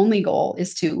only goal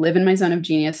is to live in my zone of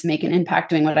genius, make an impact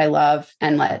doing what I love,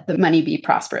 and let the money be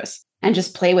prosperous. And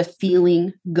just play with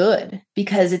feeling good,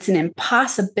 because it's an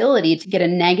impossibility to get a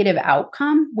negative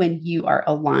outcome when you are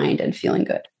aligned and feeling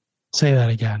good. Say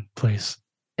that again, please.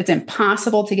 It's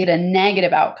impossible to get a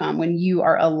negative outcome when you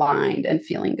are aligned and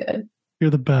feeling good.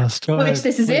 You're the best.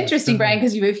 This is interesting, Brian,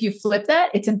 because if you flip that,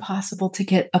 it's impossible to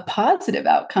get a positive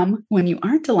outcome when you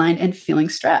aren't aligned and feeling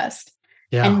stressed.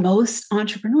 Yeah. And most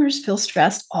entrepreneurs feel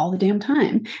stressed all the damn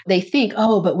time. They think,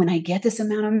 oh, but when I get this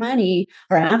amount of money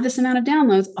or I have this amount of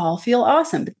downloads, I'll feel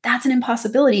awesome. But that's an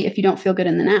impossibility if you don't feel good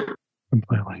in the now.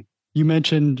 Completely. You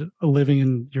mentioned living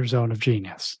in your zone of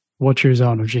genius. What's your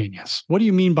zone of genius? What do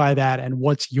you mean by that? And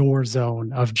what's your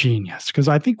zone of genius? Because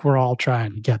I think we're all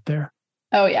trying to get there.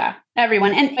 Oh, yeah.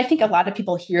 Everyone. And I think a lot of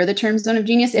people hear the term zone of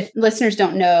genius. If listeners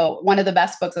don't know, one of the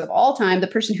best books of all time, the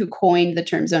person who coined the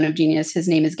term zone of genius, his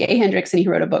name is Gay Hendricks, and he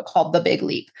wrote a book called The Big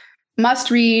Leap.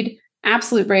 Must read,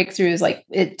 absolute breakthroughs. Like,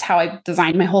 it's how I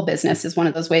designed my whole business, is one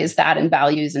of those ways, that and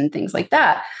values and things like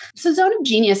that. So zone of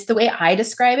genius, the way I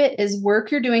describe it, is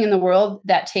work you're doing in the world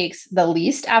that takes the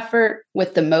least effort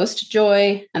with the most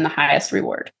joy and the highest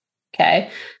reward.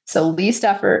 Okay. So least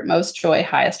effort, most joy,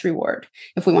 highest reward,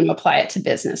 if we want to apply it to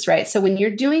business, right? So when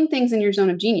you're doing things in your zone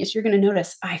of genius, you're going to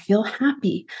notice, I feel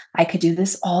happy. I could do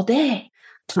this all day.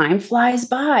 Time flies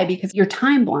by because you're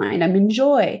time blind. I'm in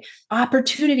joy.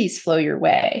 Opportunities flow your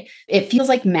way. It feels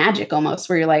like magic almost,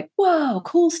 where you're like, whoa,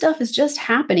 cool stuff is just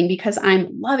happening because I'm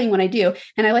loving what I do.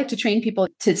 And I like to train people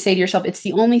to say to yourself, it's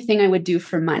the only thing I would do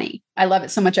for money. I love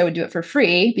it so much I would do it for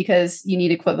free, because you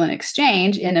need equivalent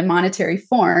exchange in a monetary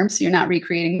form. So you're not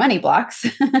recreating money blocks.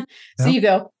 So you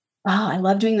go, oh, I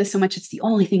love doing this so much. It's the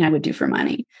only thing I would do for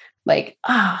money. Like,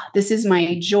 this is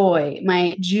my joy,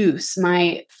 my juice,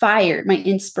 my fire, my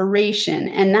inspiration.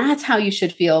 And that's how you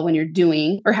should feel when you're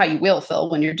doing, or how you will feel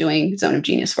when you're doing zone of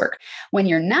genius work. When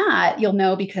you're not, you'll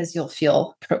know, because you'll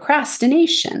feel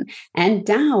procrastination and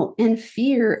doubt and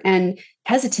fear and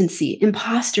hesitancy,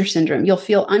 imposter syndrome. You'll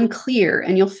feel unclear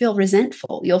and you'll feel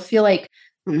resentful. You'll feel like,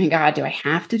 oh my God, do I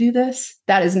have to do this?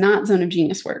 That is not zone of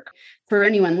genius work. For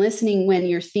anyone listening, when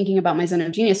you're thinking about my zone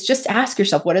of genius, just ask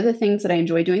yourself, what are the things that I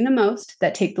enjoy doing the most,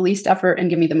 that take the least effort and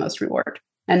give me the most reward?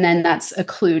 And then that's a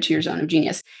clue to your zone of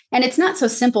genius. And it's not so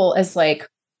simple as like,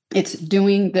 It's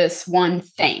doing this one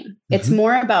thing. It's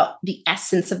more about the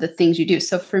essence of the things you do.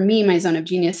 So for me, my zone of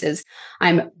genius is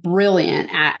I'm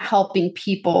brilliant at helping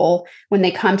people. When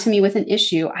they come to me with an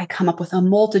issue, I come up with a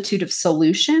multitude of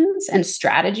solutions and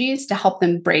strategies to help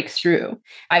them break through.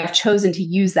 I've chosen to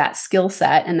use that skill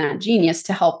set and that genius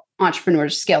to help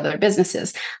entrepreneurs scale their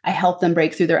businesses. I help them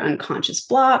break through their unconscious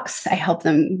blocks. I help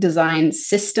them design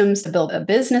systems to build a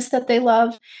business that they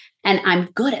love. And I'm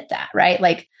good at that, right?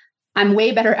 Like, I'm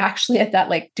way better actually at that,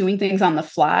 like doing things on the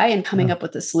fly and coming up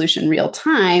with a solution real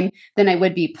time than I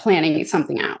would be planning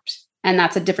something out. And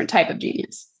that's a different type of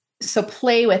genius. So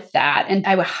play with that. And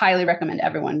I would highly recommend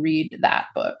everyone read that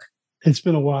book. It's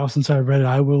been a while since I read it.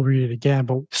 I will read it again,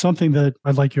 but something that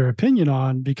I'd like your opinion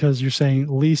on, because you're saying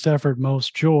least effort,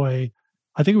 most joy.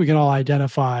 I think we can all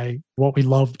identify what we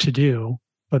love to do,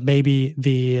 but maybe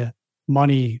the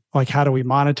money, like how do we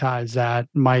monetize that,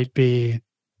 might be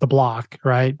the block,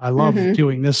 right? I love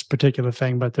doing this particular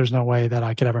thing, but there's no way that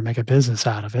I could ever make a business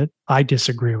out of it. I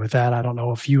disagree with that. I don't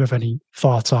know if you have any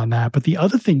thoughts on that. But the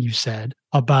other thing you said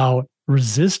about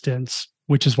resistance,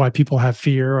 which is why people have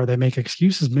fear or they make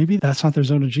excuses, maybe that's not their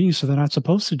zone of genius, so they're not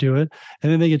supposed to do it.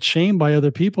 And then they get shamed by other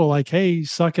people like, hey,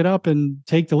 suck it up and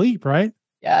take the leap, right?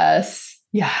 Yes.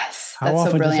 Yes. How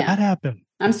often does that happen?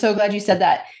 I'm so glad you said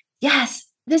that. Yes.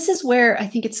 This is where I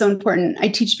think it's so important. I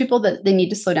teach people that they need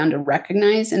to slow down to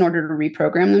recognize in order to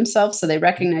reprogram themselves. So they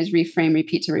recognize, reframe,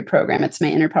 repeat to reprogram. It's my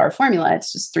inner power formula.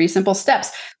 It's just 3 simple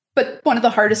steps. But one of the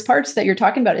hardest parts that you're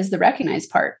talking about is the recognize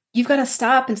part. You've got to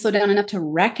stop and slow down enough to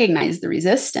recognize the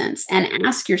resistance and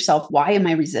ask yourself, why am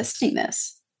I resisting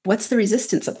this? What's the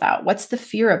resistance about? What's the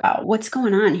fear about? What's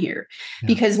going on here? Yeah.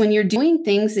 Because when you're doing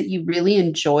things that you really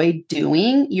enjoy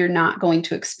doing, you're not going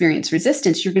to experience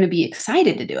resistance. You're going to be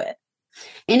excited to do it.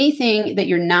 Anything that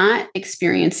you're not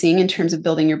experiencing in terms of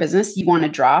building your business, you want to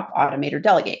drop, automate, or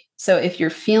delegate. So if you're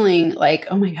feeling like,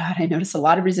 oh my God, I notice a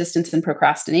lot of resistance and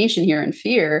procrastination here and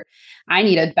fear, I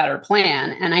need a better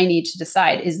plan. And I need to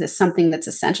decide, is this something that's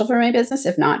essential for my business?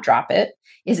 If not, drop it.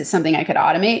 Is it something I could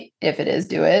automate? If it is,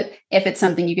 do it. If it's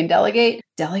something you can delegate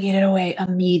it away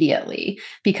immediately,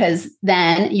 because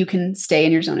then you can stay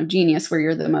in your zone of genius where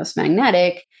you're the most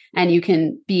magnetic. And you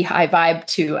can be high vibe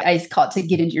to, I call it, to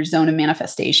get into your zone of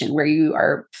manifestation where you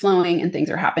are flowing and things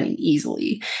are happening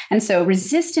easily. And so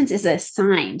resistance is a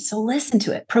sign. So listen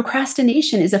to it.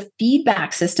 Procrastination is a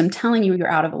feedback system telling you you're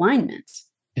out of alignment.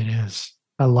 It is.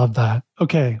 I love that.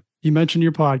 Okay. You mentioned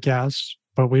your podcast,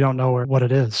 but we don't know what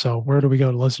it is. So where do we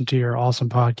go to listen to your awesome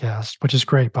podcast, which is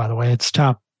great, by the way? It's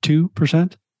top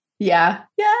 2%. Yeah.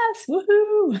 Yes. Woohoo.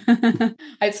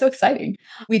 It's so exciting.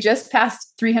 We just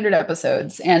passed 300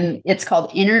 episodes and it's called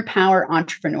Inner Power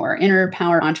Entrepreneur.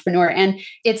 And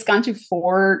it's gone through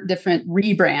 4 different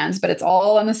rebrands, but it's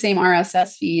all on the same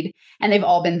RSS feed. And they've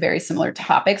all been very similar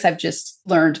topics. I've just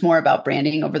learned more about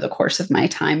branding over the course of my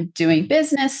time doing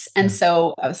business. And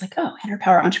so I was like, oh, Inner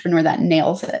Power Entrepreneur, that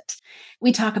nails it.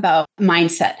 We talk about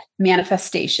mindset,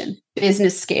 manifestation,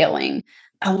 business scaling,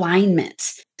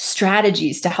 alignment,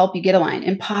 strategies to help you get aligned,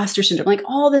 imposter syndrome, like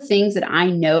all the things that I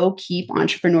know keep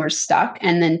entrepreneurs stuck,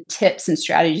 and then tips and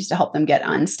strategies to help them get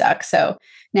unstuck. So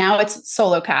now it's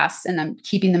solo casts and I'm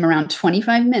keeping them around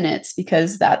 25 minutes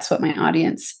because that's what my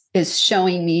audience is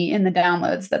showing me in the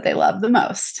downloads that they love the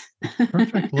most.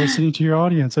 Perfect. Listening to your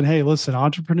audience. And hey, listen,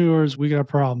 entrepreneurs, we got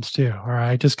problems too. All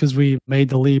right. Just because we made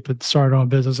the leap and started on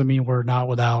business, I mean, we're not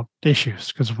without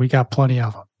issues because we got plenty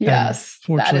of them. Yes,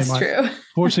 that is true.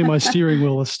 Fortunately, my steering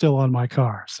wheel is still on my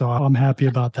car. So I'm happy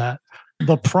about that.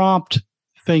 The prompt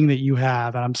thing that you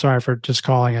have, and I'm sorry for just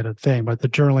calling it a thing, but the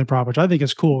journaling prompt, which I think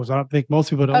is cool, because I don't think most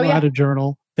people don't know how to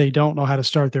journal. They don't know how to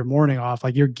start their morning off.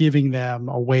 Like, you're giving them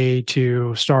a way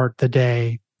to start the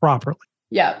day properly.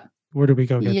 Yeah. Where do we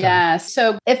go get that? Yeah.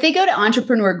 So if they go to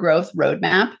Entrepreneur Growth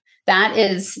Roadmap, that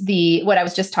is what I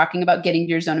was just talking about, getting to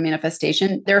your zone of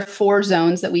manifestation. There are 4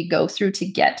 zones that we go through to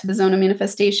get to the zone of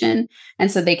manifestation.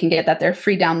 And so they can get that there,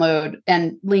 free download,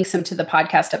 and links them to the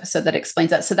podcast episode that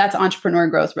explains that. So that's Entrepreneur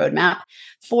Growth Roadmap.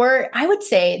 I would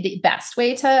say the best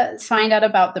way to find out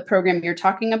about the program you're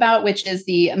talking about, which is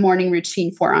the Morning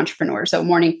Routine for Entrepreneurs. So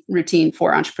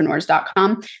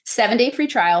morningroutineforentrepreneurs.com, 7-day free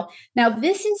trial. Now,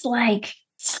 this is like,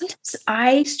 sometimes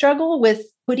I struggle with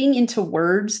putting into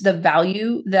words the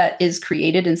value that is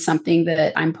created in something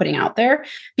that I'm putting out there,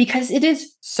 because it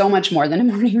is so much more than a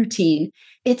morning routine.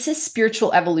 It's a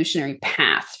spiritual evolutionary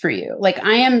path for you. Like,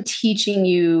 I am teaching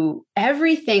you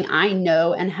everything I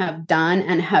know and have done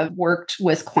and have worked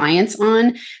with clients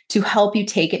on to help you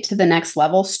take it to the next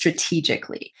level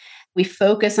strategically. We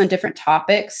focus on different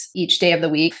topics each day of the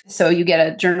week. So you get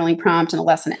a journaling prompt and a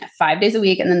lesson 5 days a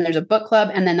week. And then there's a book club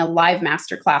and then a live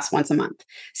masterclass once a month.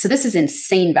 So this is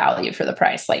insane value for the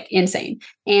price, like insane.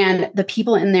 And the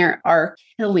people in there are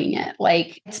killing it.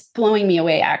 Like it's blowing me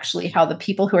away, actually, how the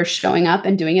people who are showing up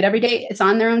and doing it every day, it's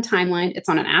on their own timeline. It's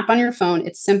on an app on your phone.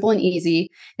 It's simple and easy.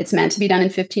 It's meant to be done in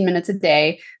 15 minutes a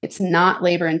day. It's not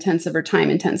labor intensive or time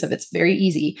intensive. It's very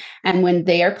easy. And when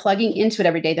they are plugging into it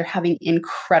every day, they're having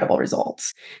incredible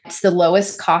results. It's the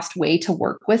lowest cost way to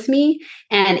work with me,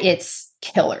 and it's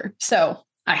killer. So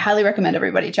I highly recommend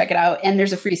everybody check it out. And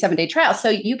there's a free 7-day trial. So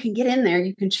you can get in there,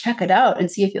 you can check it out and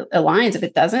see if it aligns. If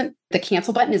it doesn't, the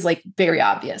cancel button is like very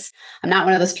obvious. I'm not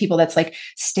one of those people that's like,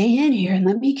 stay in here and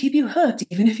let me keep you hooked,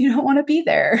 even if you don't want to be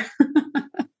there.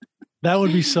 That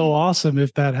would be so awesome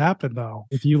if that happened, though.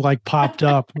 If you like popped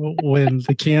up when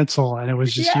the cancel and it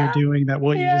was just you doing that,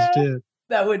 what you just did.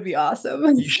 That would be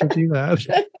awesome. You should do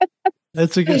that.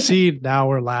 That's a good scene. Now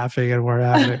we're laughing and we're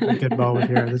having a good moment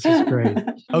here. This is great.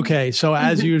 Okay. So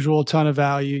as usual, ton of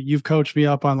value. You've coached me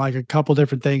up on like a couple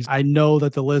different things. I know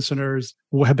that the listeners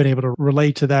have been able to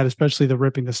relate to that, especially the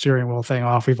ripping the steering wheel thing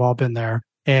off. We've all been there.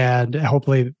 And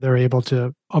hopefully they're able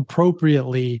to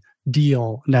appropriately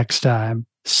deal next time.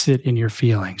 Sit in your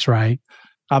feelings, right?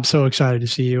 I'm so excited to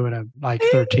see you in like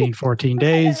 13, 14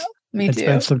 days. Me and too.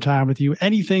 Spend some time with you.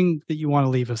 Anything that you want to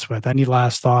leave us with? Any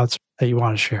last thoughts that you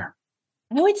want to share?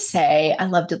 I would say I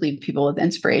love to leave people with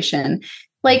inspiration.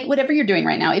 Like whatever you're doing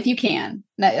right now, if you can,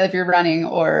 if you're running,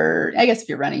 or I guess if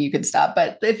you're running, you could stop.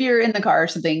 But if you're in the car or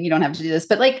something, you don't have to do this.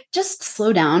 But like just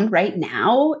slow down right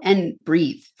now and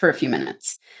breathe for a few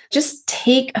minutes. Just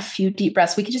take a few deep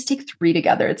breaths. We could just take 3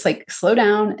 together. It's like slow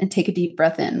down and take a deep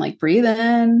breath in. Like breathe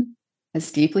in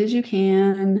as deeply as you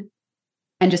can.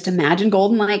 And just imagine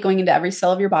golden light going into every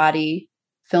cell of your body,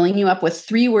 filling you up with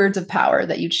 3 words of power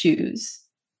that you choose.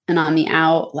 And on the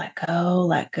out, let go,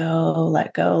 let go,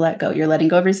 let go, let go. You're letting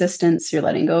go of resistance. You're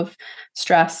letting go of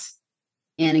stress.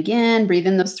 And again, breathe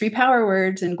in those 3 power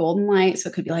words in golden light. So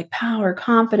it could be like power,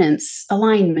 confidence,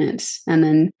 alignment. And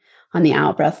then on the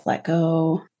out breath, let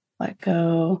go, let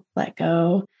go, let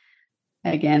go.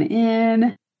 Again,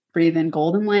 in, breathe in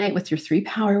golden light with your 3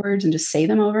 power words and just say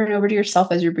them over and over to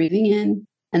yourself as you're breathing in.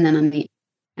 And then on the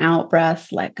out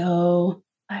breath, let go,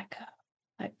 let go,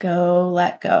 let go,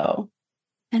 let go.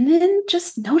 And then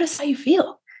just notice how you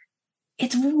feel.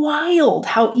 It's wild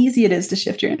how easy it is to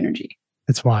shift your energy.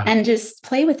 It's wild. And just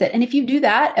play with it. And if you do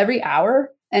that every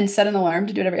hour and set an alarm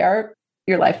to do it every hour,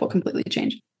 your life will completely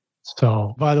change.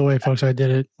 So, by the way, folks, I did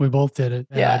it. We both did it.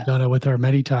 And I've done it with her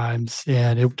many times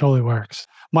and it totally works.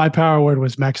 My power word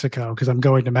was Mexico because I'm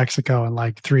going to Mexico in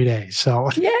like 3 days. So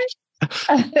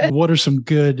what are some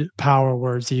good power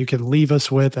words that you can leave us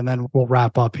with? And then we'll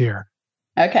wrap up here.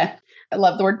 Okay. I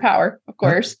love the word power, of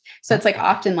course. So it's like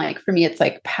often like for me, it's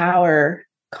like power,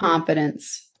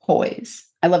 confidence, poise.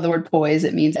 I love the word poise.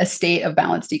 It means a state of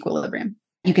balanced equilibrium.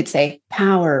 You could say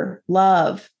power,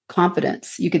 love,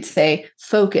 confidence. You could say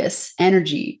focus,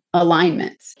 energy,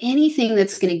 alignment, anything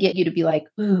that's going to get you to be like,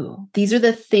 ooh, these are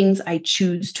the things I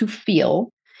choose to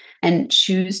feel and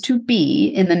choose to be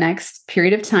in the next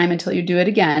period of time until you do it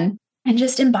again. And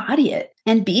just embody it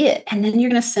and be it. And then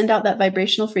you're going to send out that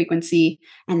vibrational frequency.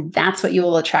 And that's what you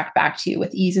will attract back to you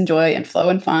with ease and joy and flow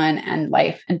and fun, and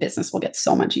life and business will get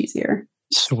so much easier.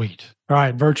 Sweet. All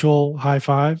right. Virtual high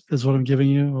five is what I'm giving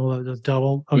you. We'll just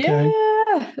double. Okay.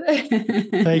 Yeah.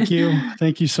 Thank you.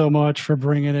 Thank you so much for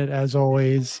bringing it as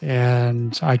always.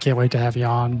 And I can't wait to have you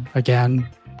on again.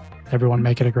 Everyone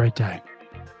make it a great day.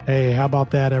 Hey, how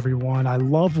about that, everyone? I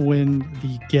love when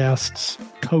the guests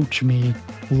coach me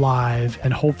live,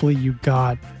 and hopefully you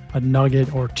got a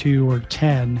nugget or 2 or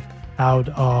 10 out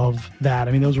of that.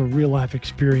 I mean, those were real life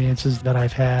experiences that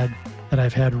I've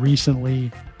had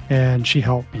recently, and she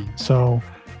helped me. So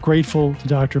grateful to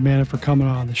Dr. Amanda for coming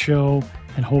on the show,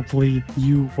 and hopefully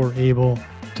you were able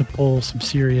to pull some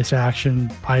serious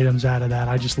action items out of that.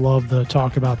 I just love the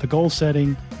talk about the goal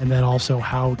setting, and then also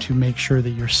how to make sure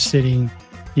that you're sitting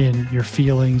in your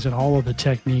feelings and all of the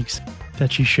techniques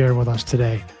that she shared with us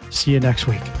today. See you next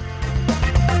week.